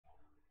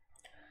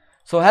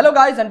So hello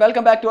guys and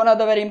welcome back to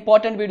another very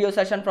important video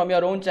session from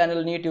your own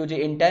channel NEET UG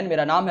in 10.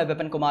 मेरा नाम है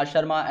Vipin Kumar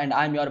Sharma and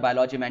I am your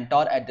biology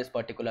mentor at this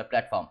particular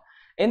platform.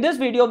 In this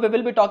video we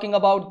will be talking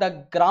about the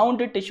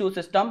ground tissue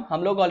system.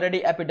 हम लोग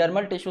already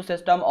epidermal tissue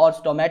system और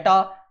stomata,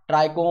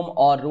 trichome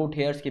और root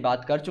hairs की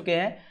बात कर चुके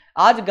हैं.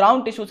 आज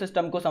ground tissue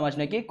system को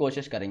समझने की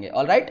कोशिश करेंगे.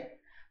 Alright?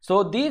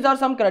 So these are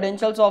some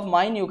credentials of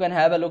mine. You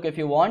can have a look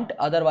if you want.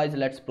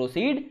 Otherwise let's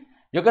proceed.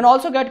 You can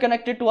also get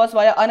connected to us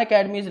via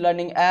Unacademy's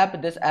learning app.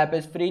 This app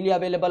is freely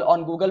available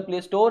on Google Play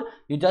Store.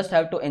 You just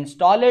have to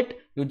install it.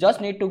 You just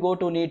need to go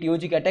to NEET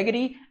UG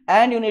category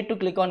and you need to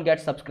click on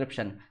get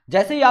subscription.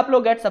 जैसे ही आप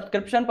लोग get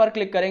subscription पर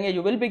click करेंगे,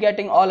 you will be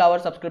getting all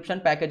our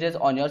subscription packages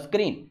on your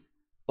screen.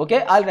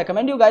 Okay, I'll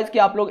recommend you guys कि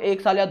आप लोग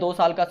 1 साल या 2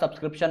 साल का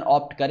subscription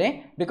opt करें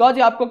because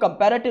ये आपको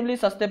comparatively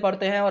सस्ते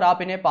पड़ते हैं और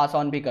आप इन्हें pass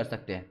on भी कर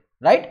सकते हैं.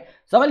 राइट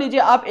समझ लीजिए,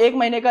 आप 1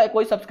 महीने का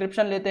कोई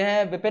सब्सक्रिप्शन लेते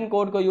हैं, विपिन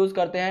कोड को यूज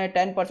करते हैं,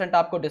 10%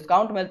 आपको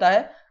डिस्काउंट मिलता है,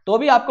 तो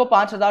भी आपको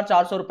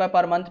 5,400 रुपए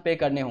पर मंथ पे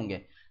करने होंगे.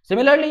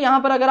 सिमिलरली यहां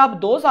पर अगर आप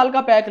 2 साल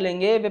का पैक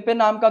लेंगे, विपिन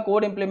नाम का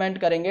कोड इंप्लीमेंट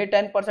करेंगे,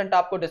 10%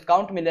 आपको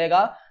डिस्काउंट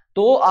मिलेगा,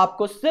 तो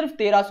आपको सिर्फ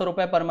 1,300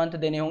 रुपए पर मंथ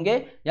देने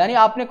होंगे. यानी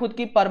आपने खुद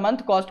की पर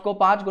मंथ कॉस्ट को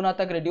 5 गुना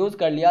तक रिड्यूस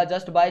कर लिया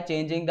just by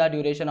changing the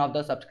duration of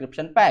the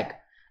subscription pack.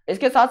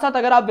 इसके साथ साथ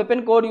अगर आप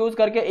विपिन कोड यूज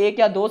करके 1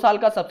 या 2 साल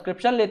का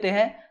सब्सक्रिप्शन लेते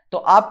हैं तो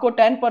आपको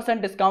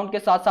 10% डिस्काउंट के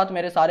साथ साथ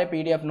मेरे सारे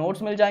पीडीएफ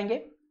नोट्स मिल जाएंगे.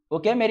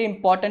 ओके, मेरी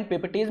इंपॉर्टेंट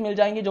पीपीटीज मिल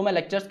जाएंगी जो मैं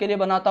लेक्चर्स के लिए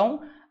बनाता हूं.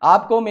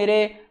 आपको मेरे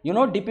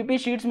डीपीपी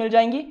शीट्स मिल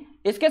जाएंगी.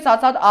 इसके साथ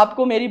साथ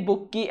आपको मेरी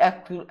बुक की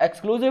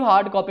एक्सक्लूसिव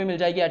हार्ड कॉपी मिल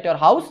जाएगी एट योर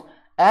हाउस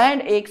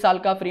एंड 1 साल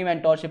का फ्री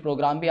मेंटोरशिप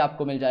प्रोग्राम भी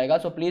आपको मिल जाएगा.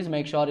 सो प्लीज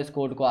मेक श्योर इस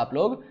कोड को आप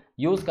लोग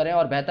यूज करें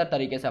और बेहतर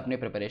तरीके से अपनी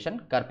प्रिपरेशन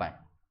कर पाएं.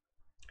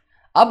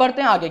 अब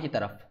बढ़ते हैं आगे की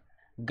तरफ.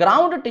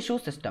 Ground tissue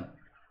system.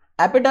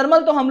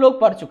 एपिडर्मल तो हम लोग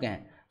पढ़ चुके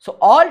हैं. So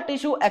all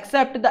tissue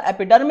except the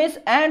epidermis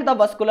and the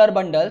vascular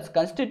bundles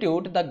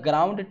constitute the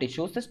ground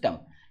tissue system.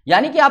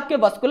 यानी कि आपके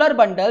vascular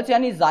bundles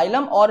यानी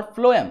xylem और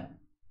phloem,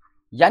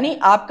 यानी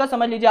आपका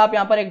समझ लीजिए आप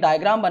यहां पर एक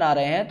डायग्राम बना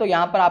रहे हैं, तो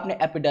यहां पर आपने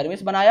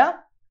एपिडर्मिस बनाया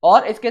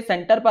और इसके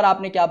सेंटर पर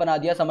आपने क्या बना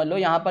दिया, समझ लो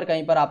यहां पर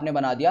कहीं पर आपने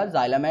बना दिया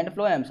xylem एंड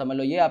phloem. समझ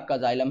लो ये आपका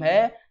xylem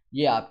है,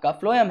 ये आपका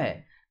phloem है.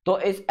 तो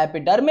इस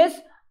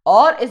एपिडर्मिस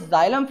और इस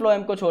जाइलम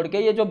फ्लोएम को छोड़ के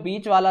ये जो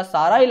बीच वाला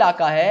सारा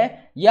इलाका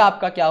है, ये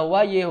आपका क्या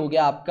हुआ, ये हो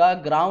गया आपका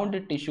ground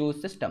tissue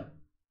system.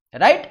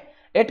 Right,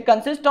 it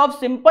consist of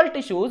simple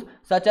tissues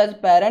such as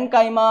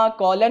parenchyma,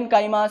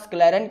 collenchyma,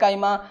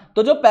 sclerenchyma.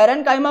 तो जो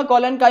पैरेनकाइमा,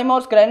 कोलेनकाइमा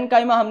और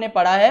स्क्लेरेनकाइमा हमने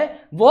पढ़ा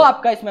है वो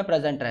आपका इसमें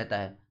प्रेजेंट रहता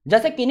है.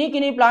 जैसे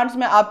किन्हीं प्लांट्स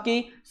में आपकी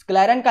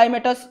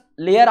स्क्लेरेनकाइमेटस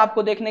लेयर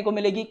आपको देखने को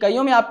मिलेगी,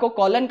 कईयों में आपको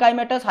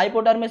कोलेनकाइमेटस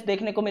हाइपोडर्मिस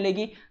देखने को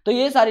मिलेगी. तो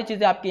ये सारी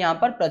चीजें आपकी यहां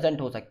पर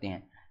प्रेजेंट हो सकती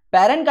हैं.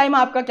 पैरेनकाइमा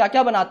आपका क्या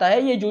क्या बनाता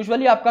है, ये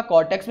यूजुअली आपका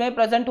कॉर्टेक्स में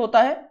प्रेजेंट होता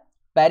है,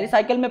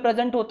 पेरिसाइकिल में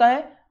प्रेजेंट होता है,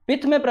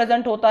 पिथ में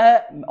प्रेजेंट होता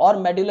है और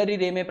मेडुलरी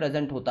रे में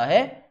प्रेजेंट होता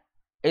है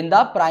in the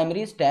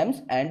primary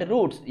stems and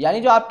roots.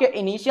 यानी जो आपके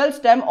इनिशियल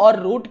स्टेम और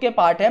रूट के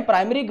पार्ट हैं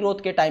प्राइमरी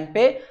ग्रोथ के टाइम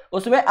पे,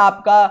 उसमें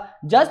आपका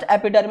जस्ट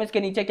एपिडर्मिस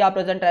के नीचे क्या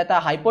प्रेजेंट रहता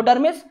है,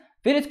 हाइपोडर्मिस.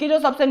 फिर इसकी जो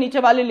सबसे नीचे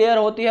वाली लेयर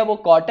होती है वो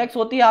कॉर्टेक्स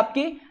होती है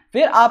आपकी.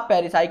 फिर आप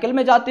पेरिसाइकिल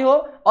में जाते हो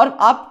और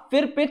आप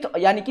फिर पिथ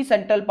यानी कि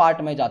सेंट्रल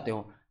पार्ट में जाते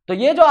हो. तो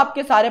ये जो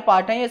आपके सारे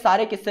पार्ट हैं ये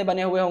सारे किससे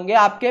बने हुए होंगे,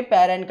 आपके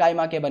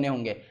पैरेनकाइमा के बने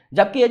होंगे.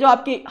 जबकि ये जो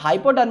आपकी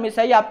हाइपोडर्मिस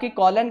है ये आपकी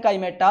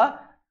कोलेनकाइमेटा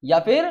या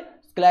फिर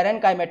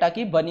स्क्लेरेनकाइमेटा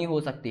की बनी हो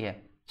सकती है.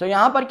 तो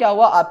यहां पर क्या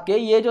हुआ, आपके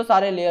ये जो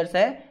सारे लेयर्स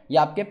हैं ये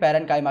आपके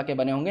पैरेनकाइमा के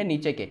बने होंगे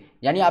नीचे के,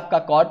 यानी आपका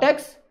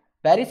cortex,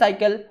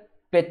 pericycle,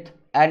 pith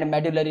and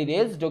medullary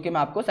rays, जो कि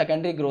मैं आपको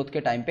सेकेंडरी ग्रोथ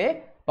के टाइम पे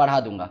पढ़ा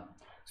दूंगा.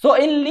 सो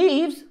in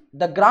leaves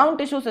the ground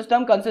tissue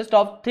system consist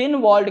of thin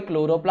walled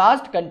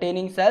chloroplast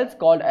containing cells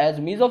called as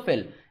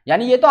mesophyll.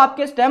 यानी ये तो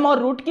आपके स्टेम और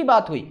रूट की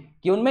बात हुई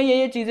कि उनमें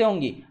ये चीजें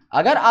होंगी.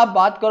 अगर आप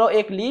बात करो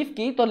एक लीफ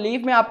की, तो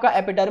लीफ में आपका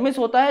एपिडर्मिस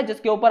होता है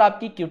जिसके ऊपर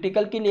आपकी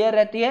क्यूटिकल की लेयर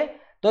रहती है.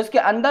 तो इसके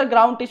अंदर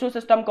ग्राउंड टिश्यू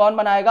सिस्टम कौन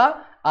बनाएगा,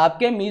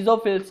 आपके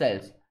मीजोफिल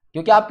सेल्स,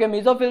 क्योंकि आपके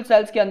मीजोफिल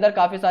सेल्स के अंदर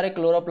काफी सारे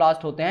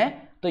क्लोरोप्लास्ट होते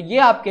हैं. तो ये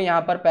आपके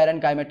यहां पर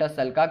पैरेनकाइमेटस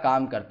सेल का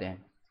काम करते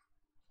हैं.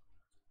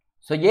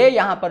 सो ये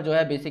यहां पर जो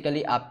है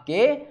बेसिकली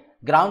आपके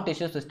ग्राउंड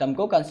टिश्यू सिस्टम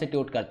को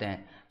कंस्टिट्यूट करते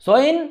हैं. सो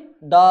in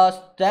the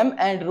stem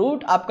and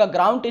root आपका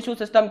ग्राउंड टिश्यू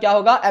सिस्टम क्या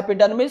होगा,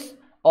 एपिडर्मिस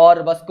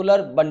और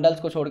वस्कुलर बंडल्स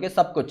को छोड़ के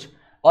सब कुछ.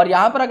 और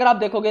यहां पर अगर आप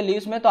देखोगे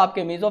लीव्स में, तो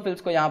आपके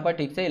मीजोफिल्स को यहां पर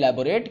ठीक से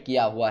इलेबोरेट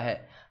किया हुआ है.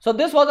 So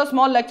this was a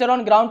small lecture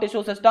on ground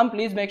tissue system.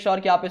 Please make sure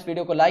कि आप इस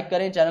वीडियो को लाइक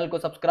करें, चैनल को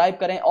सब्सक्राइब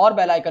करें और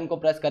बेल आइकन को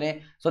प्रेस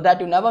करें so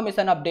that you never miss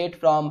an update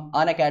from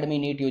Unacademy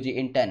NEET UG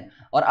इन 10.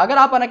 और अगर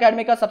आप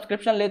अनअकैडमी का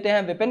सब्सक्रिप्शन लेते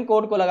हैं विपिन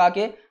कोड को लगा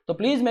के, तो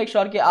प्लीज मेक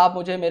श्योर कि आप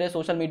मुझे मेरे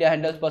सोशल मीडिया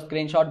हैंडल्स पर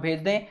स्क्रीनशॉट भेज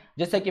दें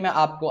जिससे कि मैं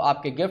आपको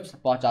आपके गिफ्ट्स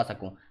पहुंचा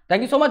सकूं.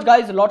 Thank you so much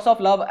guys, lots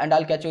of love and I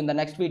will catch you in the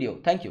next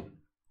video. Thank you.